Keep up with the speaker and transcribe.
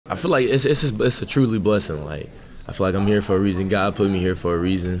I feel like it's a truly blessing. Like, I feel like I'm here for a reason. God put me here for a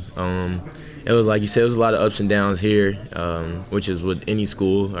reason. It was like you said, it was a lot of ups and downs here, which is with any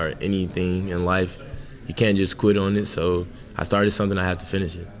school or anything in life. You can't just quit on it. So I started something, I have to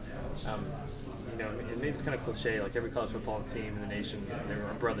finish it. And maybe it's kind of cliche. Like every college football team in the nation, they're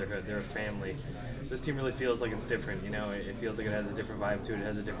a brotherhood, they're a family. This team really feels like it's different. It feels like it has a different vibe to it. It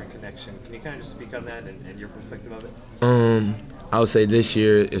has a different connection. Can you kind of just speak on that and your perspective of it? I would say this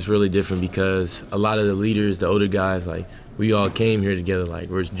year is really different because a lot of the leaders, the older guys, like we all came here together. Like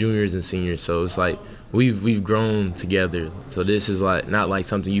we're juniors and seniors, so it's like we've grown together. So this is like not like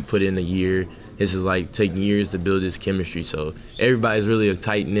something you put in a year. This is like taking years to build this chemistry. So everybody's really a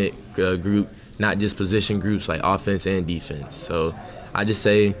tight knit group, not just position groups like offense and defense. So I just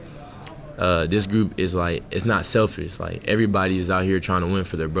say this group is like it's not selfish. Like everybody is out here trying to win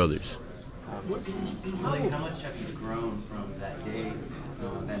for their brothers. Malik, how much have you grown from that day,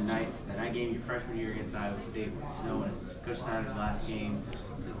 that night game your freshman year against Iowa State with snow and Coach Snyder's last game,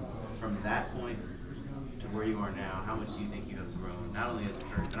 from that point to where you are now? How much do you think you have grown, not only as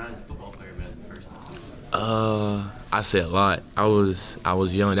a football player, but as a person? I say a lot. I was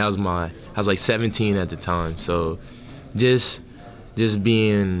young. I was like 17 at the time. So just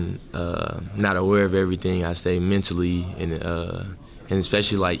being not aware of everything, I say mentally and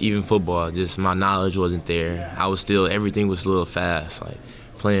especially like even football, just my knowledge wasn't there. Everything was a little fast. Like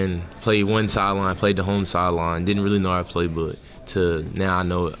played one sideline, played the home sideline, didn't really know our playbook. To now I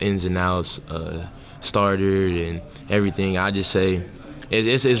know ins and outs, starter and everything. I just say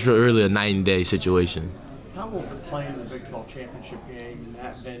it's really a night and day situation. How will playing the Big 12 championship game in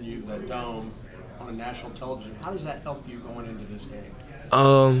that venue, that dome, on national television, how does that help you going into this game?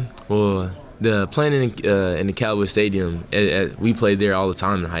 Well, the playing in the Cowboy Stadium, we played there all the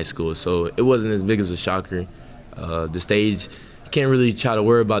time in high school, so it wasn't as big as a shocker. The stage, you can't really try to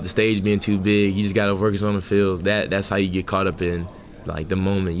worry about the stage being too big. You just got to focus on the field. That's how you get caught up in like the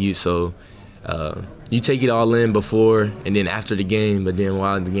moment. You take it all in before and then after the game, but then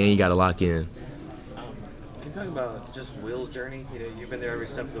while in the game you got to lock in. Can you talk about just Will's journey? You've been there every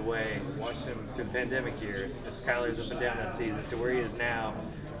step of the way, watched him through the pandemic years, just Skylar's up and down that season to where he is now.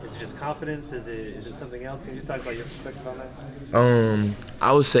 Is it just confidence? Is it something else? Can you just talk about your perspective on that?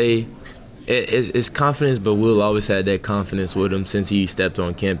 I would say it's confidence, but Will always had that confidence with him since he stepped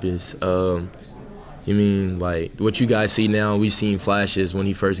on campus. You mean like what you guys see now? We've seen flashes when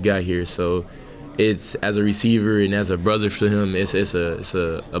he first got here, so it's as a receiver and as a brother for him, it's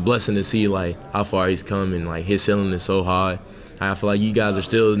a blessing to see like how far he's come and like his ceiling is so high. I feel like you guys are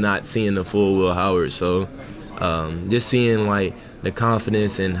still not seeing the full Will Howard, so just seeing like the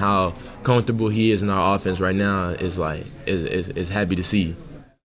confidence and how comfortable he is in our offense right now is happy to see.